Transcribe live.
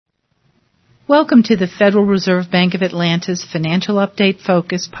Welcome to the Federal Reserve Bank of Atlanta's Financial Update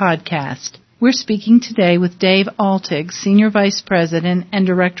Focus podcast. We're speaking today with Dave Altig, Senior Vice President and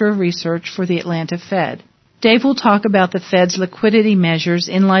Director of Research for the Atlanta Fed. Dave will talk about the Fed's liquidity measures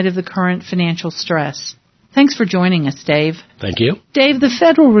in light of the current financial stress. Thanks for joining us, Dave. Thank you. Dave, the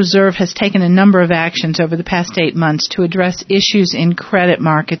Federal Reserve has taken a number of actions over the past 8 months to address issues in credit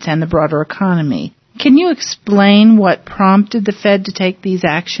markets and the broader economy. Can you explain what prompted the Fed to take these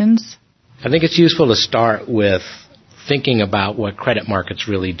actions? I think it's useful to start with thinking about what credit markets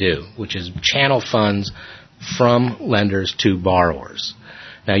really do, which is channel funds from lenders to borrowers.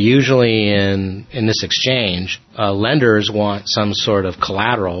 Now, usually in this exchange, lenders want some sort of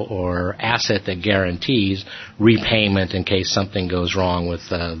collateral or asset that guarantees repayment in case something goes wrong with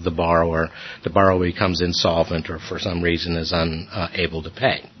the borrower. The borrower becomes insolvent or for some reason is unable to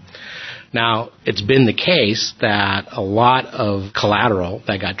pay. Now, it's been the case that a lot of collateral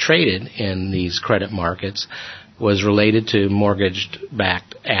that got traded in these credit markets was related to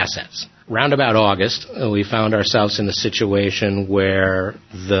mortgage-backed assets. Round about August, we found ourselves in a situation where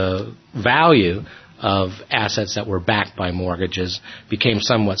the value of assets that were backed by mortgages became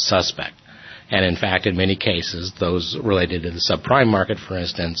somewhat suspect. And in fact, in many cases, those related to the subprime market, for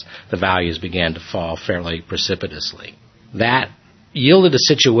instance, the values began to fall fairly precipitously. That yielded a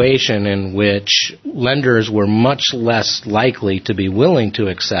situation in which lenders were much less likely to be willing to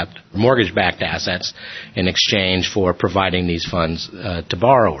accept mortgage-backed assets in exchange for providing these funds to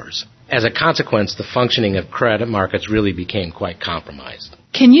borrowers. As a consequence, the functioning of credit markets really became quite compromised.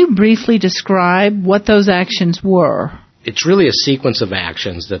 Can you briefly describe what those actions were? It's really a sequence of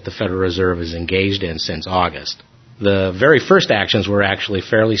actions that the Federal Reserve has engaged in since August. The very first actions were actually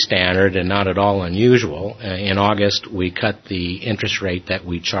fairly standard and not at all unusual. In August, we cut the interest rate that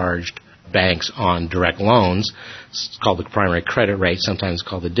we charged banks on direct loans. It's called the primary credit rate, sometimes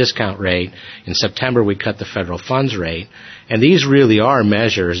called the discount rate. In September, we cut the federal funds rate. And these really are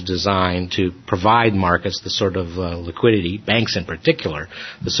measures designed to provide markets the sort of liquidity, banks in particular,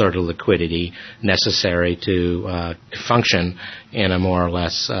 the sort of liquidity necessary to function in a more or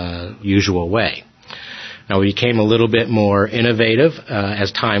less usual way. Now, we became a little bit more innovative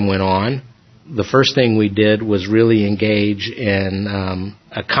as time went on. The first thing we did was really engage in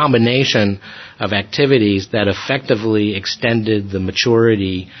a combination of activities that effectively extended the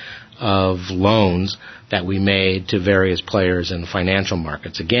maturity of loans that we made to various players in the financial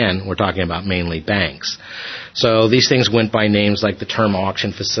markets. Again, we're talking about mainly banks. So these things went by names like the term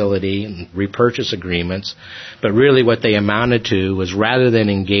auction facility and repurchase agreements, but really what they amounted to was rather than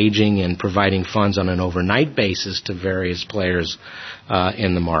engaging in providing funds on an overnight basis to various players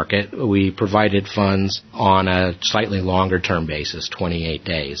in the market, we provided funds on a slightly longer term basis, 28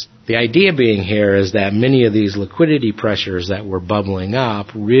 days. The idea being here is that many of these liquidity pressures that were bubbling up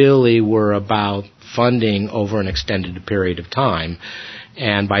really were about funding over an extended period of time.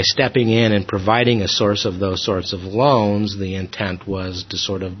 And by stepping in and providing a source of those sorts of loans, the intent was to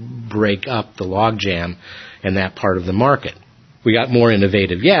sort of break up the logjam in that part of the market. We got more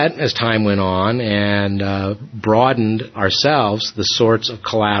innovative yet as time went on and broadened ourselves the sorts of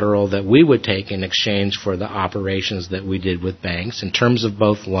collateral that we would take in exchange for the operations that we did with banks in terms of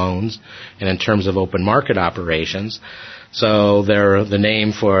both loans and in terms of open market operations. So the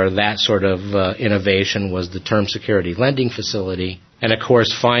name for that sort of innovation was the Term Security Lending Facility. And, of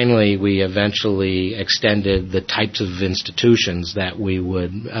course, finally, we eventually extended the types of institutions that we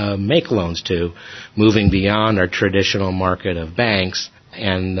would make loans to, moving beyond our traditional market of banks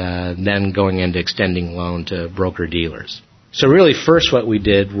and then going into extending loan to broker-dealers. So really, first what we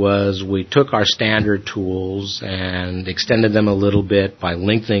did was we took our standard tools and extended them a little bit by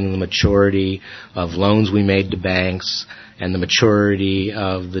lengthening the maturity of loans we made to banks and the maturity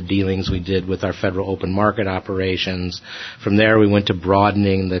of the dealings we did with our federal open market operations. From there, we went to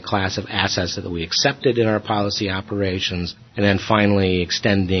broadening the class of assets that we accepted in our policy operations, and then finally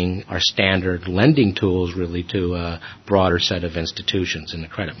extending our standard lending tools really to a broader set of institutions in the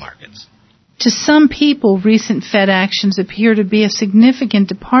credit markets. To some people, recent Fed actions appear to be a significant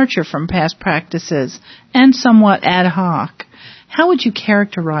departure from past practices and somewhat ad hoc. How would you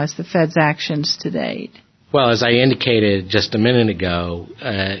characterize the Fed's actions to date? Well, as I indicated just a minute ago,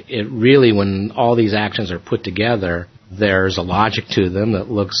 it really, when all these actions are put together, there's a logic to them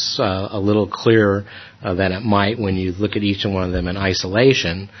that looks a little clearer than it might when you look at each one of them in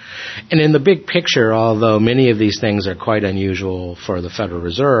isolation. And in the big picture, although many of these things are quite unusual for the Federal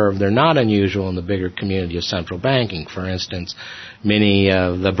Reserve, they're not unusual in the bigger community of central banking. For instance, many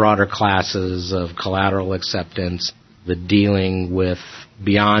of the broader classes of collateral acceptance The dealing with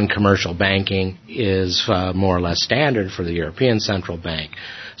beyond commercial banking is more or less standard for the European Central Bank.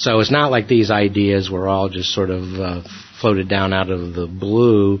 So it's not like these ideas were all just sort of floated down out of the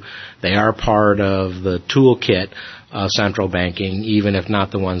blue. They are part of the toolkit of central banking, even if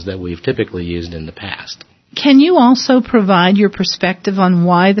not the ones that we've typically used in the past. Can you also provide your perspective on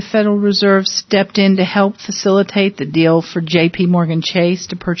why the Federal Reserve stepped in to help facilitate the deal for J.P. Morgan Chase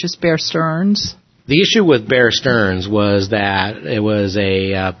to purchase Bear Stearns? The issue with Bear Stearns was that it was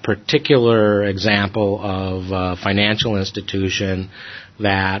a particular example of a financial institution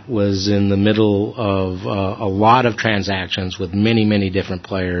that was in the middle of a lot of transactions with many, many different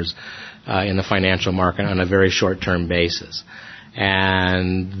players in the financial market on a very short-term basis.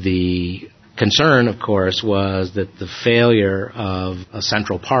 And the concern, of course, was that the failure of a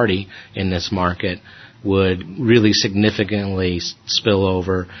central party in this market would really significantly spill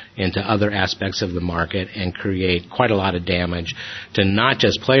over into other aspects of the market and create quite a lot of damage to not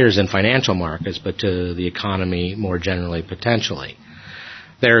just players in financial markets, but to the economy more generally, potentially.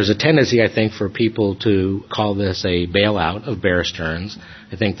 There is a tendency, I think, for people to call this a bailout of Bear Stearns.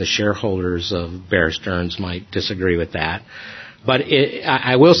 I think the shareholders of Bear Stearns might disagree with that. But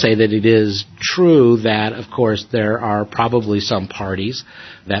I will say that it is true that, of course, there are probably some parties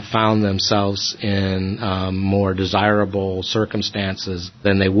that found themselves in more desirable circumstances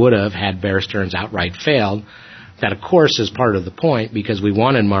than they would have had Bear Stearns outright failed. That, of course, is part of the point because we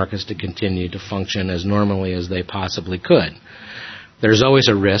wanted markets to continue to function as normally as they possibly could. There's always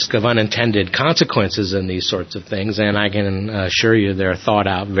a risk of unintended consequences in these sorts of things, and I can assure you they're thought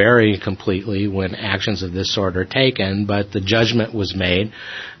out very completely when actions of this sort are taken, but the judgment was made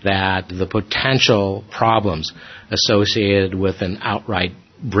that the potential problems associated with an outright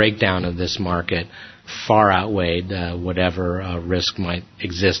breakdown of this market far outweighed whatever risk might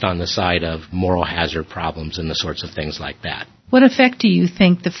exist on the side of moral hazard problems and the sorts of things like that. What effect do you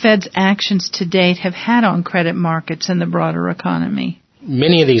think the Fed's actions to date have had on credit markets and the broader economy?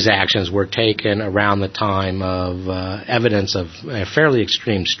 Many of these actions were taken around the time of evidence of fairly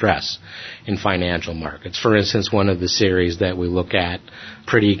extreme stress in financial markets. For instance, one of the series that we look at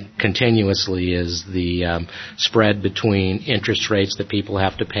pretty continuously is the spread between interest rates that people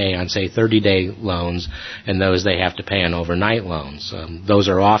have to pay on, say, 30-day loans and those they have to pay on overnight loans. Those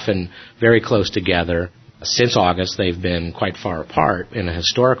are often very close together. Since August, they've been quite far apart in a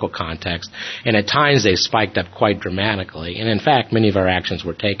historical context, and at times they've spiked up quite dramatically. And in fact, many of our actions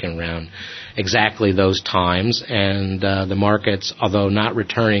were taken around exactly those times, and the markets, although not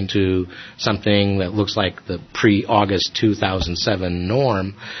returning to something that looks like the pre-August 2007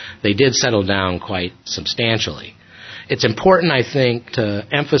 norm, they did settle down quite substantially. It's important, I think, to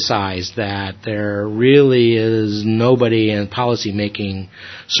emphasize that there really is nobody in policy-making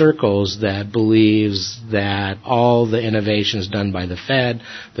circles that believes that all the innovations done by the Fed,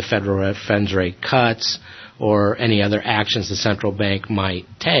 the federal funds rate cuts, or any other actions the central bank might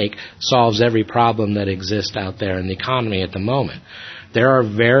take solves every problem that exists out there in the economy at the moment. There are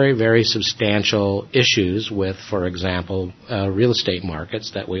very, very substantial issues with, for example, real estate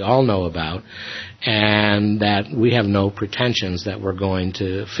markets that we all know about and that we have no pretensions that we're going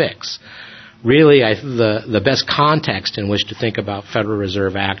to fix. Really, the best context in which to think about Federal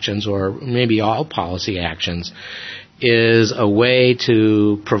Reserve actions, or maybe all policy actions, is a way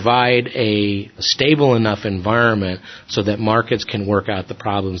to provide a stable enough environment so that markets can work out the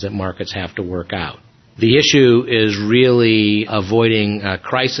problems that markets have to work out. The issue is really avoiding a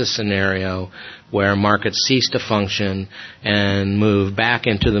crisis scenario where markets cease to function and move back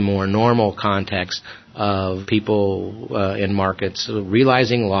into the more normal context of people in markets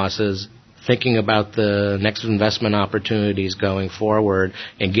realizing losses, thinking about the next investment opportunities going forward,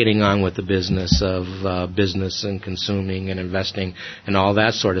 and getting on with the business of business and consuming and investing and all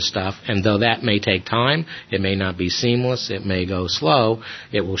that sort of stuff. And though that may take time, it may not be seamless, it may go slow,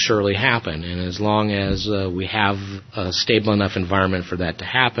 it will surely happen. And as long as we have a stable enough environment for that to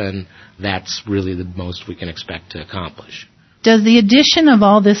happen, that's really the most we can expect to accomplish. Does the addition of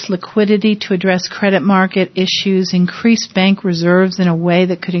all this liquidity to address credit market issues increase bank reserves in a way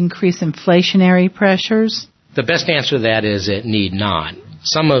that could increase inflationary pressures? The best answer to that is it need not.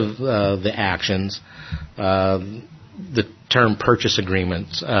 Some of the actions, the term purchase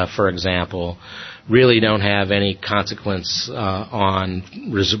agreements, for example, really don't have any consequence on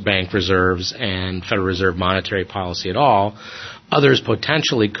bank reserves and Federal Reserve monetary policy at all. Others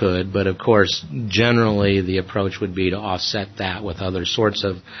potentially could, but of course, generally the approach would be to offset that with other sorts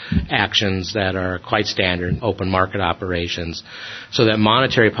of actions that are quite standard open market operations, so that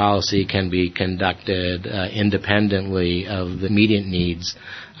monetary policy can be conducted independently of the immediate needs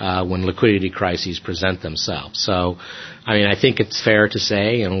when liquidity crises present themselves. So, I think it's fair to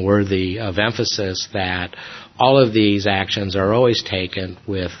say and worthy of emphasis that all of these actions are always taken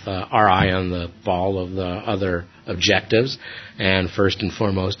with our eye on the ball of the other objectives, and first and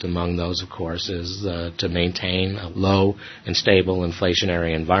foremost among those, of course, is to maintain a low and stable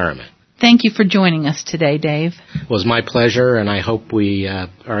inflationary environment. Thank you for joining us today, Dave. It was my pleasure, and I hope we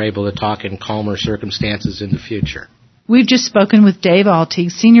are able to talk in calmer circumstances in the future. We've just spoken with Dave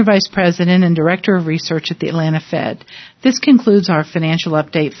Altig, Senior Vice President and Director of Research at the Atlanta Fed. This concludes our Financial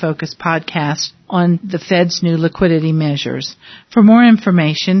Update Focus podcast on the Fed's new liquidity measures. For more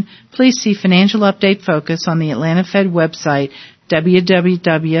information, please see Financial Update Focus on the Atlanta Fed website,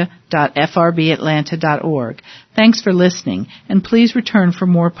 www.frbAtlanta.org. Thanks for listening, and please return for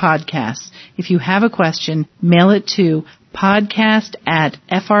more podcasts. If you have a question, mail it to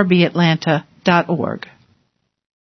podcast@frbAtlanta.org.